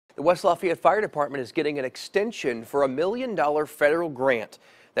The West Lafayette Fire Department is getting an extension for $1 million federal grant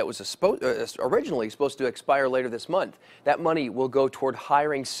that was originally supposed to expire later this month. That money will go toward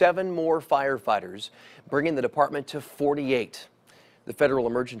hiring 7 more firefighters, bringing the department to 48. The Federal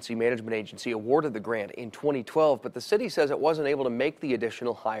Emergency Management Agency awarded the grant in 2012, but the city says it wasn't able to make the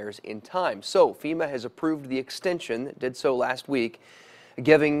additional hires in time. So FEMA has approved the extension, did so last week,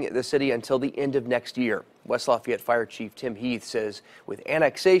 giving the city until the end of next year. West Lafayette Fire Chief Tim Heath says with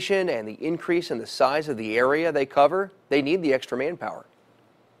annexation and the increase in the size of the area they cover, they need the extra manpower.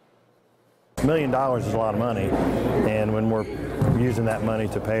 $1 million is a lot of money, and when we're using that money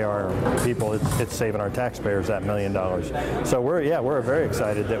to pay our people, it's saving our taxpayers that $1 million. So we're very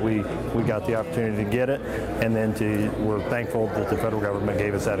excited that we got the opportunity to get it, and then we're thankful that the federal government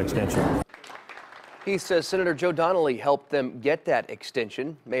gave us that extension. He says Senator Joe Donnelly helped them get that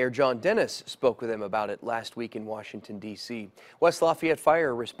extension. Mayor John Dennis spoke with him about it last week in Washington, D.C. West Lafayette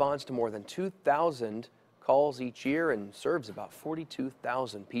Fire responds to more than 2,000 calls each year and serves about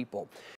 42,000 people.